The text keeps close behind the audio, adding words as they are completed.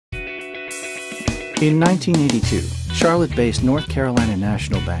In 1982, Charlotte-based North Carolina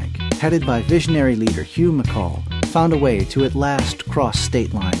National Bank, headed by visionary leader Hugh McColl, found a way to at last cross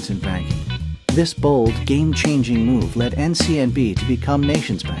state lines in banking. This bold, game-changing move led NCNB to become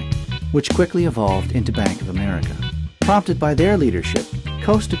Nations Bank, which quickly evolved into Bank of America. Prompted by their leadership,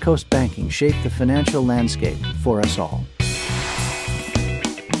 coast-to-coast banking shaped the financial landscape for us all.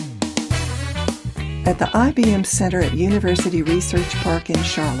 At the IBM Center at University Research Park in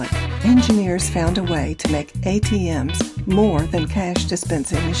Charlotte, engineers found a way to make ATMs more than cash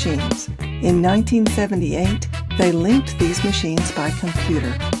dispensing machines. In 1978, they linked these machines by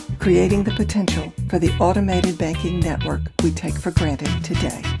computer, creating the potential for the automated banking network we take for granted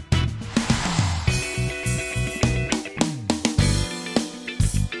today.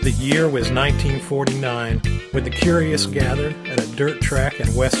 The year was 1949, when the curious gathered at a dirt track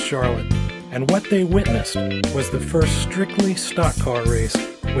in West Charlotte, and what they witnessed was the first strictly stock car race,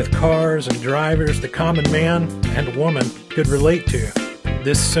 with cars and drivers the common man and woman could relate to.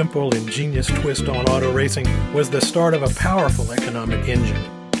 This simple, ingenious twist on auto racing was the start of a powerful economic engine.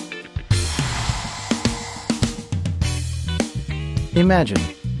 Imagine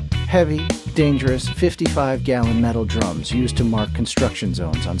heavy, dangerous 55-gallon metal drums used to mark construction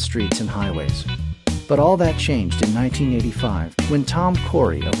zones on streets and highways. But all that changed in 1985 when Tom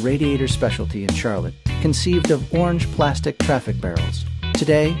Corey of Radiator Specialty in Charlotte conceived of orange plastic traffic barrels.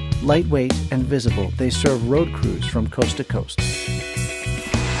 Today, lightweight and visible, they serve road crews from coast to coast.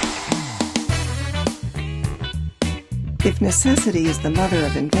 If necessity is the mother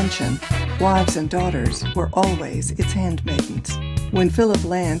of invention, wives and daughters were always its handmaidens. When Philip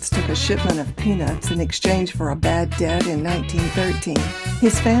Lance took a shipment of peanuts in exchange for a bad debt in 1913,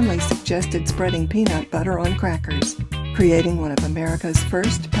 his family suggested spreading peanut butter on crackers, creating one of America's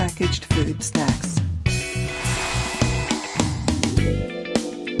first packaged food snacks.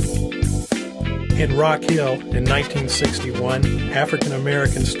 In Rock Hill in 1961, African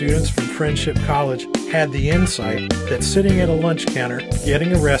American students from Friendship College had the insight that sitting at a lunch counter,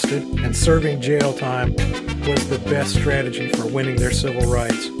 getting arrested, and serving jail time was the best strategy for winning their civil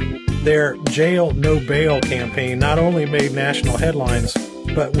rights. Their Jail No Bail campaign not only made national headlines,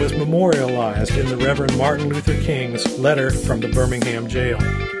 but was memorialized in the Reverend Martin Luther King's letter from the Birmingham jail.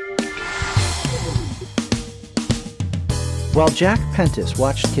 While Jack Pentis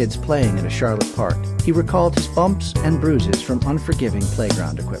watched kids playing in a Charlotte park, he recalled his bumps and bruises from unforgiving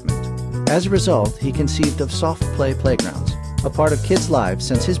playground equipment. As a result, he conceived of Soft Play Playgrounds, a part of kids' lives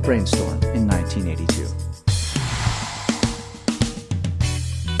since his brainstorm in 1982.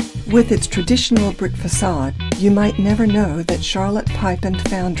 With its traditional brick facade, you might never know that Charlotte Pipe and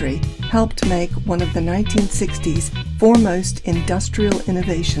Foundry helped make one of the 1960s foremost industrial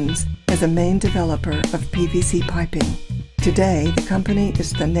innovations as a main developer of PVC piping. Today, the company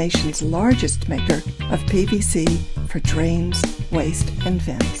is the nation's largest maker of PVC for drains, waste, and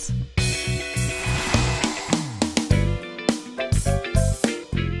vents.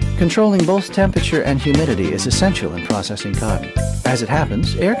 Controlling both temperature and humidity is essential in processing cotton. As it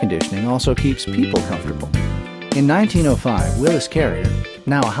happens, air conditioning also keeps people comfortable. In 1905, Willis Carrier,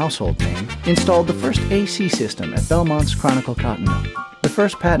 now a household name, installed the first AC system at Belmont's Chronicle Cotton Mill. The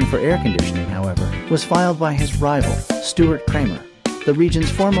first patent for air conditioning, however, was filed by his rival, Stuart Kramer, the region's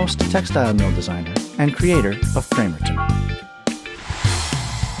foremost textile mill designer and creator of Kramerton.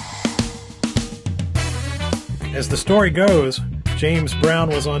 As the story goes, James Brown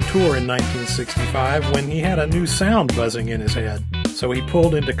was on tour in 1965 when he had a new sound buzzing in his head. So he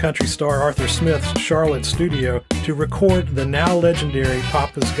pulled into country star Arthur Smith's Charlotte studio to record the now legendary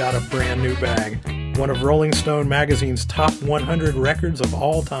Papa's Got a Brand New Bag, one of Rolling Stone magazine's top 100 records of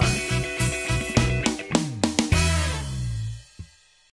all time.